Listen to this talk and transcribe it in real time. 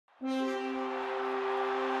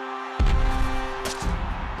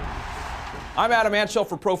I'm Adam Anschel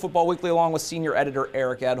for Pro Football Weekly along with senior editor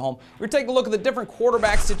Eric Edholm. We're taking a look at the different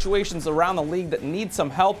quarterback situations around the league that need some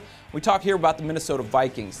help. We talk here about the Minnesota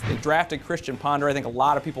Vikings. They drafted Christian Ponder. I think a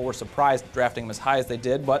lot of people were surprised drafting him as high as they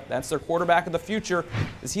did, but that's their quarterback of the future.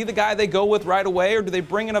 Is he the guy they go with right away, or do they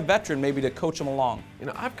bring in a veteran maybe to coach him along? You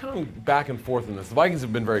know, I've come back and forth on this. The Vikings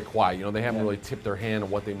have been very quiet. You know, they haven't really tipped their hand on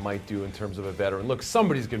what they might do in terms of a veteran. Look,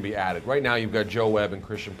 somebody's going to be added. Right now you've got Joe Webb and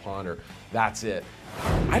Christian Ponder. That's it.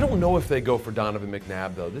 I don't know if they go for Donovan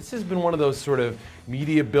McNabb, though. This has been one of those sort of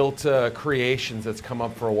media-built creations that's come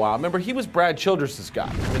up for a while. Remember, he was Brad Childress' guy,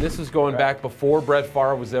 and this was going back before Brett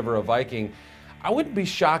Favre was ever a Viking. I wouldn't be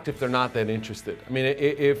shocked if they're not that interested. I mean,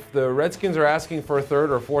 if the Redskins are asking for a third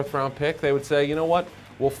or fourth round pick, they would say, you know what,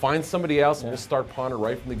 we'll find somebody else and we'll start Ponder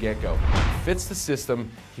right from the get-go. Fits the system.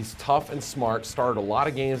 He's tough and smart. Started a lot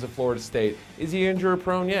of games at Florida State. Is he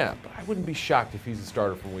injury-prone? Yeah, but I wouldn't be shocked if he's a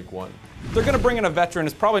starter from week one. They're going to bring in a veteran.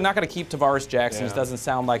 It's probably not going to keep Tavares Jackson. It doesn't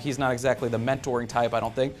sound like he's not exactly the mentoring type, I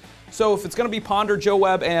don't think. So if it's going to be Ponder, Joe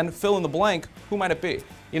Webb, and fill in the blank, who might it be?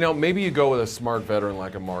 You know, maybe you go with a smart veteran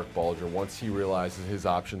like a Marc Bulger once he realizes his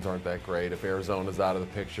options aren't that great if Arizona's out of the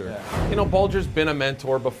picture. You know, Bulger's been a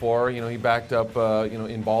mentor before. You know, he backed up,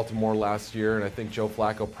 in Baltimore last year, and I think Joe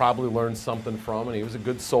Flacco probably learned something from him, and he was a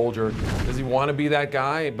good soldier. Does he want to be that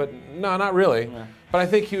guy? But no, not really. But I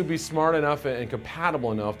think he would be smart enough and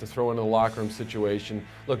compatible enough to throw into the locker room situation.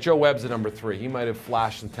 Look, Joe Webb's at number 3. He might have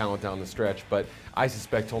flashed some talent down the stretch, but I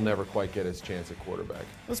suspect he'll never quite get his chance at quarterback.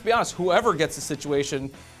 Let's be honest, whoever gets the situation,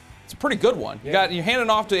 it's a pretty good one. You're handing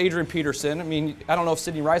off to Adrian Peterson. I mean, I don't know if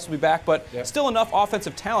Sidney Rice will be back, but still enough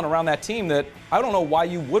offensive talent around that team that I don't know why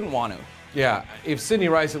you wouldn't want to. Yeah, if Sidney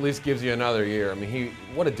Rice at least gives you another year, I mean,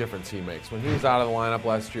 what a difference he makes. When he was out of the lineup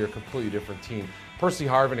last year, a completely different team. Percy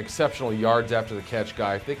Harvin, exceptional yards after the catch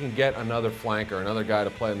guy. If they can get another flanker, another guy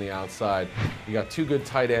to play on the outside, you got 2 good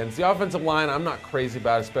tight ends. The offensive line, I'm not crazy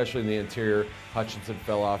about, especially in the interior. Hutchinson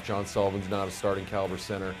fell off. John Sullivan's not a starting caliber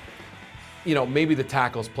center. You know, maybe the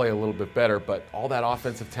tackles play a little bit better, but all that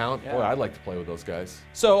offensive talent, boy, I'd like to play with those guys.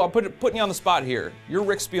 So I'm putting you on the spot here. You're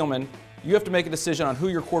Rick Spielman. You have to make a decision on who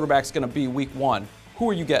your quarterback's going to be week 1.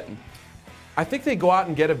 Who are you getting? I think they go out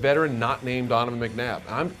and get a veteran not named Donovan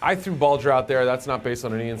McNabb. I threw Bulger out there. That's not based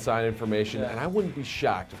on any inside information, and I wouldn't be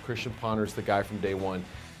shocked if Christian Ponder's the guy from day one.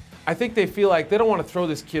 I think they feel like they don't want to throw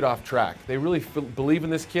this kid off track. They really believe in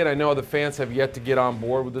this kid. I know the fans have yet to get on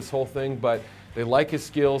board with this whole thing, but they like his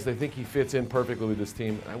skills. They think he fits in perfectly with this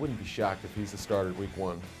team. And I wouldn't be shocked if he's the starter week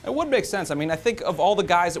 1. It would make sense. I mean, I think of all the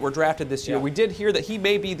guys that were drafted this year, we did hear that he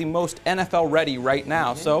may be the most NFL ready right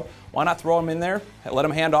now. So why not throw him in there, let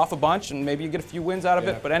him hand off a bunch, and maybe you get a few wins out of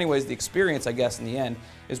it. But anyways, the experience, I guess, in the end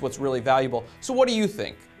is what's really valuable. So what do you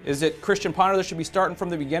think? Is it Christian Ponder that should be starting from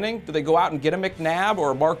the beginning? Do they go out and get a McNabb or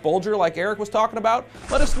a Marc Bulger like Eric was talking about?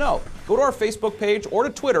 Let us know. Go to our Facebook page or to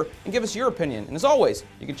Twitter and give us your opinion. And as always,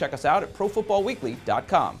 you can check us out at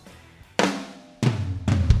ProFootballWeekly.com.